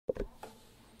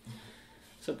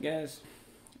What's up, guys?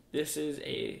 This is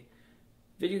a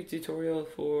video tutorial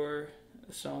for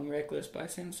the song Reckless by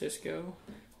San Cisco,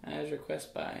 as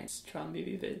requested by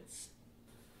TronBBVids.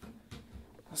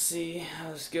 We'll see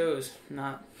how this goes.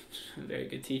 Not a very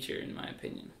good teacher in my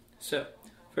opinion. So,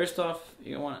 first off,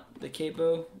 you want the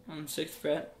capo on the 6th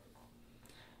fret.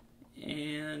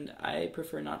 And I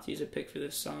prefer not to use a pick for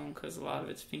this song because a lot of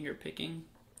it's finger picking.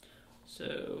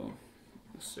 So,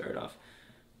 let's start off.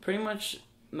 Pretty much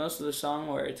most of the song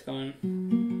where it's going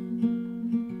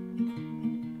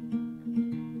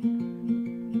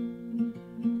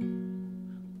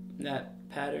that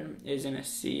pattern is in a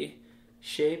C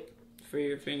shape for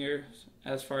your fingers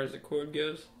as far as the chord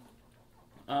goes.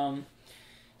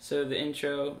 So the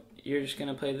intro, you're just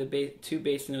gonna play the two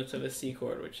bass notes of a C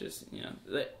chord, which is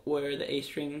where the A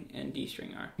string and D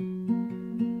string are.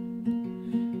 And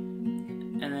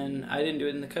then I didn't do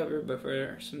it in the cover, but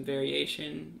for some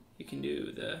variation, you can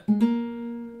do the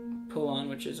pull on,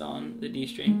 which is on the D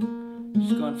string,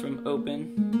 just going from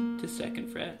open to 2nd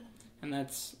fret, and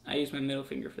that's, I use my middle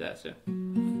finger for that. So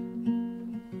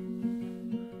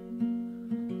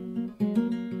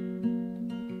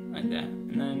like that.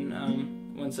 And then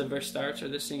once the verse starts or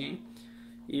the singing,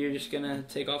 you're just gonna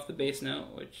take off the bass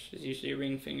note, which is usually a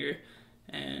ring finger,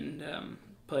 and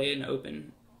play an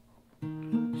open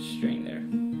string there.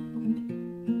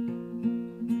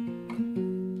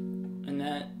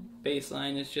 Bass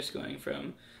line is just going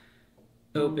from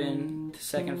open to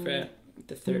 2nd fret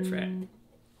to 3rd fret,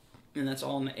 and that's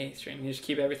all in the A string. You just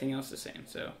keep everything else the same.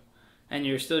 So, and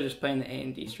you're still just playing the A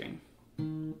and D string.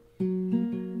 And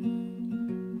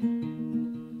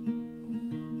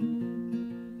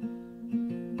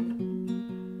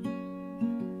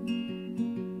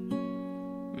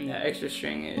that extra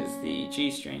string is the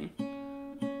G string,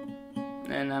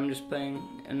 and I'm just playing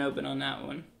an open on that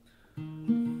one.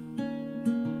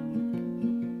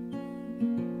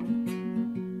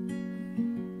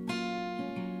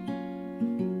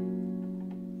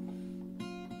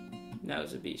 That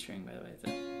was a B string, by the way. So,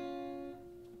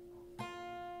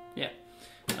 yeah.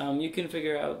 You can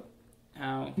figure out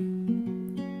how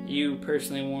you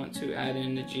personally want to add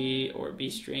in the G or B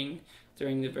string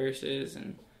during the verses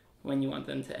and when you want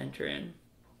them to enter in.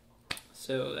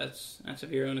 So that's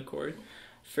of your own accord.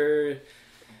 For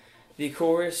the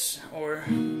chorus or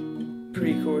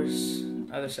pre-chorus,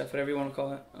 other stuff, whatever you want to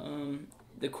call it,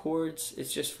 the chords,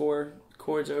 it's just 4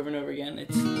 chords over and over again.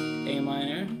 It's A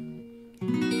minor,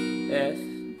 F,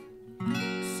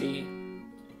 C,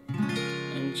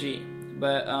 and G.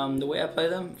 But the way I play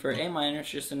them, for A minor, it's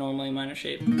just a normal A minor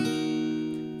shape.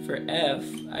 For F,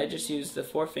 I just use the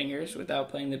 4 fingers without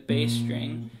playing the bass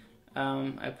string.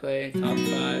 I play top 5,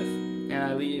 and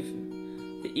I leave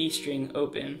the E string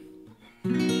open,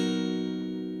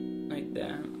 like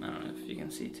that. I don't know if you can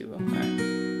see too well.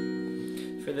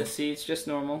 Alright. For the C, it's just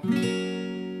normal.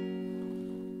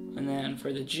 And then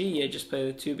for the G, I just play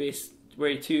the 2 bass,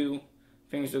 where 2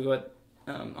 fingers will go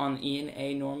on the E and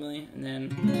A normally, and then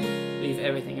leave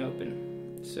everything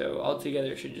open. So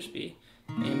altogether it should just be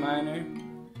A minor,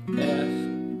 F,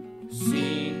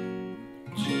 C,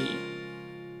 G.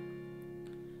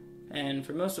 And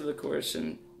for most of the chorus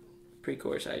and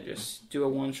pre-chorus, I just do a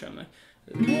 1 strum. Like,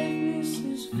 this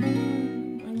is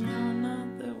fun when you're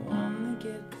not the one that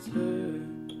gets hurt.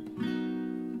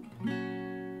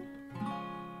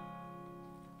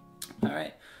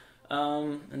 Alright.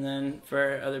 And then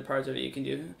for other parts of it, you can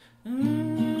do.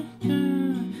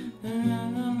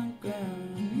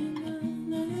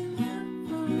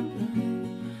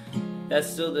 That's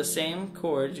still the same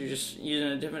chords, you're just using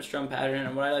a different strum pattern,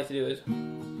 and what I like to do is.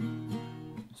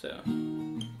 So.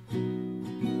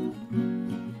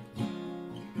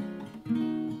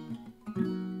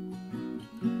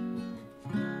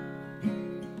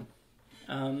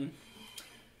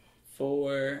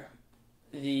 For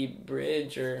the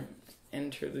bridge or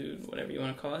interlude, whatever you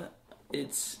want to call it,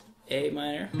 it's A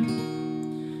minor,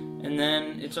 and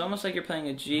then it's almost like you're playing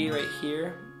a G right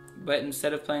here, but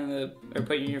instead of playing or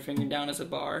putting your finger down as a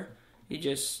bar, you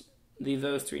just leave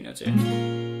those 3 notes in.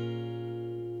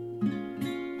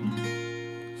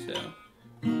 So.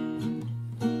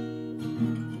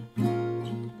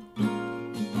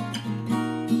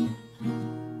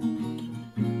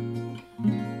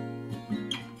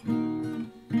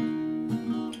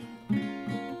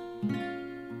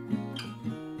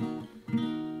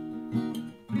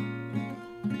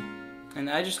 And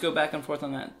I just go back and forth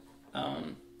on that,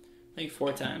 like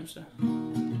 4 times. So.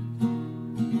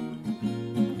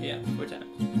 Yeah, 4 times.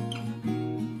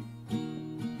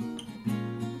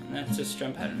 And that's a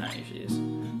strum pattern I usually use.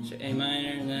 So A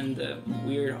minor, and then the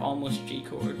weird almost G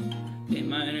chord. A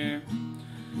minor,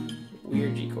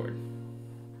 weird G chord.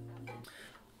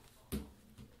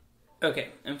 Okay,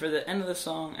 and for the end of the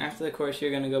song, after the chorus,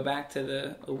 you're going to go back to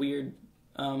the weird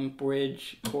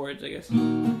bridge chords, I guess.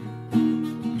 And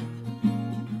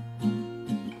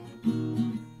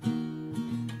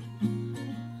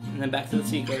then back to the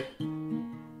C chord.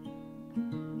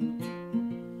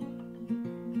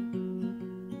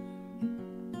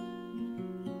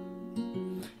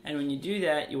 And when you do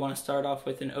that, you want to start off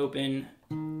with an open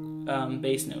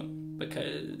bass note,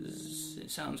 because it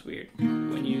sounds weird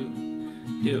when you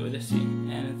do it with a C,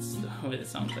 and it's the way the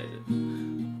song plays it.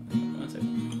 One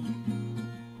second.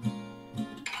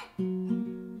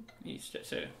 You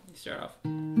start off.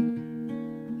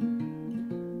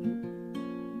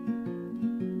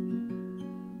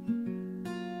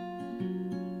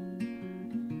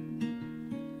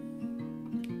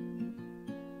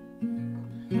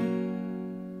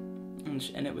 And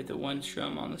just end it with the one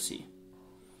strum on the C.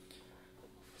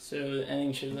 So the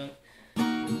ending should look.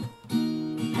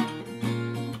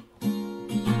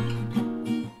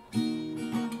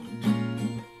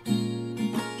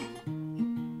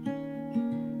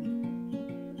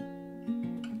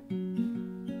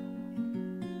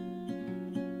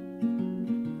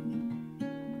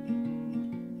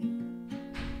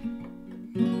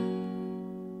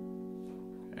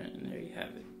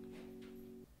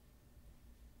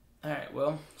 Alright,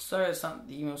 well, sorry it's not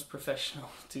the most professional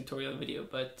tutorial video,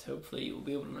 but hopefully you'll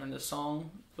be able to learn the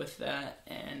song with that,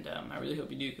 and I really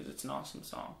hope you do, because it's an awesome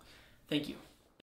song. Thank you.